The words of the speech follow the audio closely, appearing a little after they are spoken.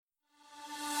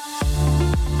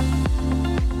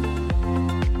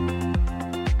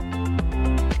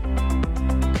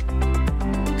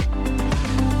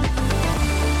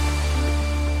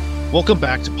Welcome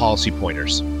back to Policy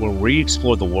Pointers, where we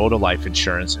explore the world of life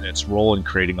insurance and its role in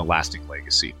creating a lasting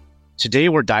legacy. Today,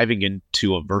 we're diving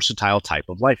into a versatile type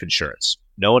of life insurance,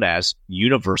 known as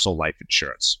universal life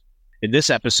insurance. In this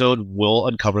episode, we'll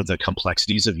uncover the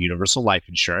complexities of universal life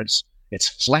insurance, its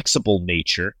flexible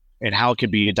nature, and how it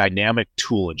can be a dynamic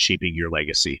tool in shaping your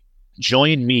legacy.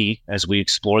 Join me as we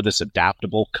explore this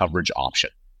adaptable coverage option.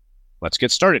 Let's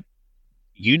get started.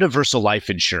 Universal life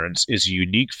insurance is a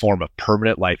unique form of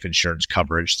permanent life insurance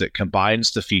coverage that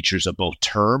combines the features of both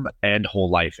term and whole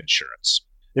life insurance.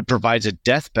 It provides a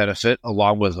death benefit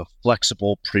along with a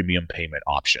flexible premium payment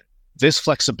option. This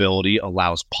flexibility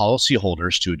allows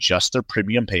policyholders to adjust their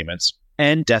premium payments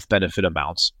and death benefit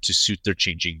amounts to suit their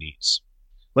changing needs.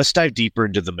 Let's dive deeper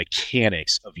into the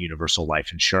mechanics of universal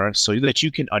life insurance so that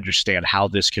you can understand how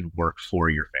this can work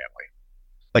for your family.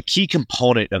 A key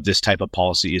component of this type of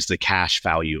policy is the cash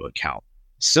value account.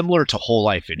 Similar to whole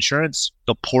life insurance,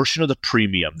 the portion of the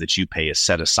premium that you pay is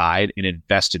set aside and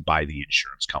invested by the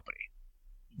insurance company.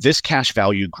 This cash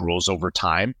value grows over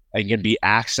time and can be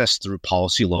accessed through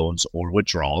policy loans or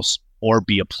withdrawals, or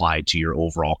be applied to your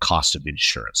overall cost of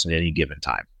insurance at any given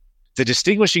time. The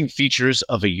distinguishing features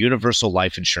of a universal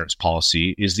life insurance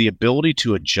policy is the ability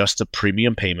to adjust the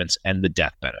premium payments and the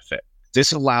death benefit.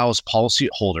 This allows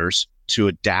policyholders to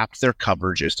adapt their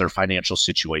coverage as their financial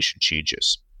situation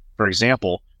changes. For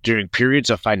example, during periods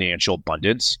of financial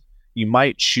abundance, you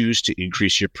might choose to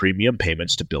increase your premium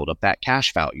payments to build up that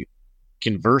cash value.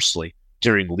 Conversely,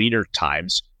 during leaner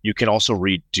times, you can also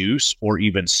reduce or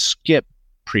even skip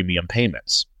premium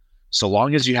payments, so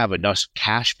long as you have enough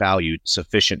cash value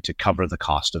sufficient to cover the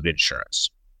cost of insurance.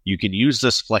 You can use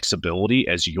this flexibility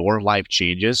as your life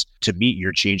changes to meet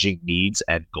your changing needs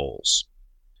and goals.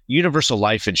 Universal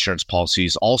life insurance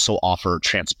policies also offer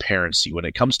transparency when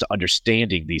it comes to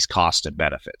understanding these costs and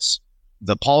benefits.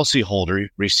 The policyholder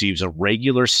receives a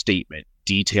regular statement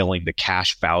detailing the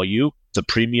cash value, the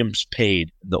premiums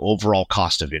paid, the overall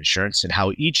cost of insurance, and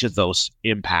how each of those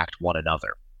impact one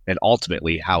another, and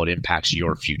ultimately how it impacts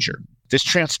your future. This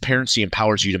transparency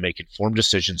empowers you to make informed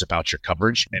decisions about your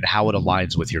coverage and how it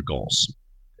aligns with your goals.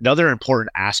 Another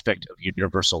important aspect of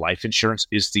universal life insurance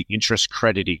is the interest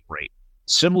crediting rate.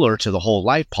 Similar to the whole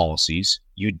life policies,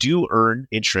 you do earn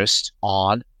interest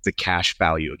on the cash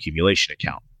value accumulation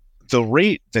account. The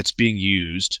rate that's being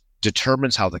used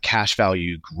determines how the cash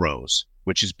value grows,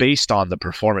 which is based on the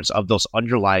performance of those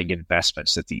underlying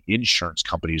investments that the insurance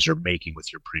companies are making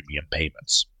with your premium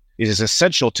payments. It is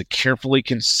essential to carefully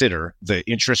consider the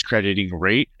interest crediting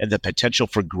rate and the potential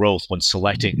for growth when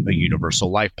selecting a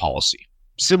universal life policy.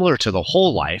 Similar to the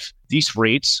whole life, these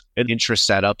rates and interest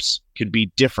setups can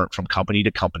be different from company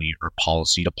to company or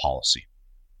policy to policy,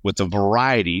 with a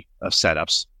variety of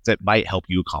setups that might help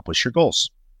you accomplish your goals.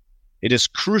 It is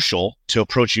crucial to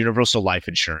approach universal life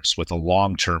insurance with a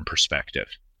long-term perspective.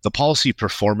 The policy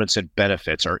performance and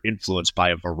benefits are influenced by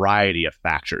a variety of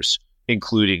factors,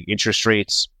 including interest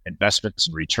rates, investments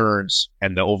and returns,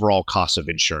 and the overall cost of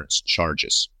insurance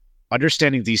charges.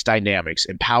 Understanding these dynamics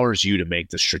empowers you to make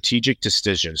the strategic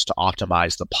decisions to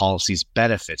optimize the policy's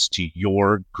benefits to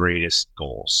your greatest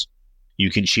goals.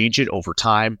 You can change it over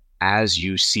time as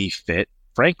you see fit,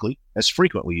 frankly, as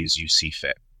frequently as you see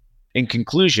fit. In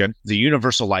conclusion, the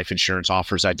universal life insurance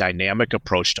offers a dynamic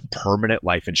approach to permanent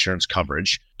life insurance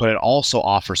coverage, but it also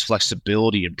offers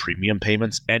flexibility in premium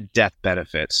payments and death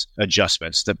benefits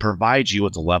adjustments that provide you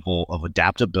with a level of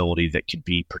adaptability that can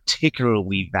be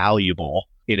particularly valuable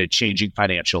in a changing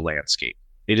financial landscape.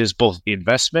 It is both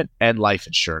investment and life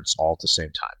insurance all at the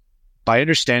same time. By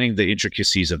understanding the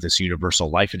intricacies of this universal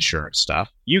life insurance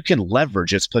stuff, you can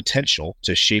leverage its potential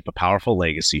to shape a powerful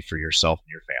legacy for yourself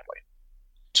and your family.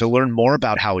 To learn more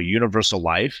about how a universal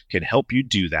life can help you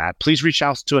do that, please reach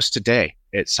out to us today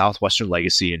at Southwestern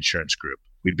Legacy Insurance Group.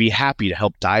 We'd be happy to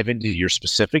help dive into your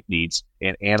specific needs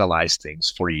and analyze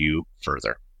things for you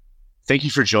further. Thank you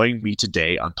for joining me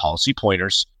today on Policy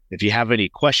Pointers. If you have any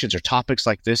questions or topics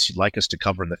like this you'd like us to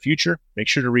cover in the future, make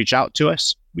sure to reach out to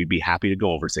us. We'd be happy to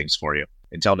go over things for you.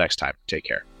 Until next time, take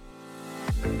care.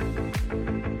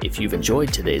 If you've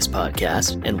enjoyed today's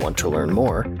podcast and want to learn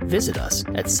more, visit us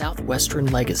at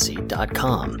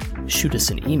southwesternlegacy.com. Shoot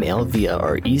us an email via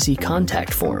our easy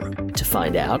contact form to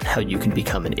find out how you can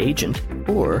become an agent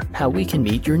or how we can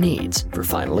meet your needs for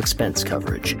final expense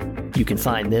coverage. You can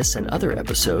find this and other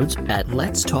episodes at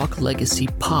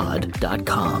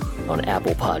letstalklegacypod.com on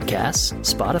Apple Podcasts,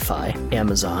 Spotify,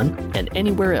 Amazon, and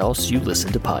anywhere else you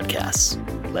listen to podcasts.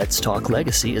 Let's Talk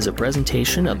Legacy is a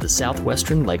presentation of the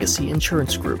Southwestern Legacy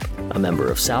Insurance Group, a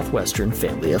member of Southwestern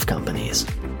Family of Companies.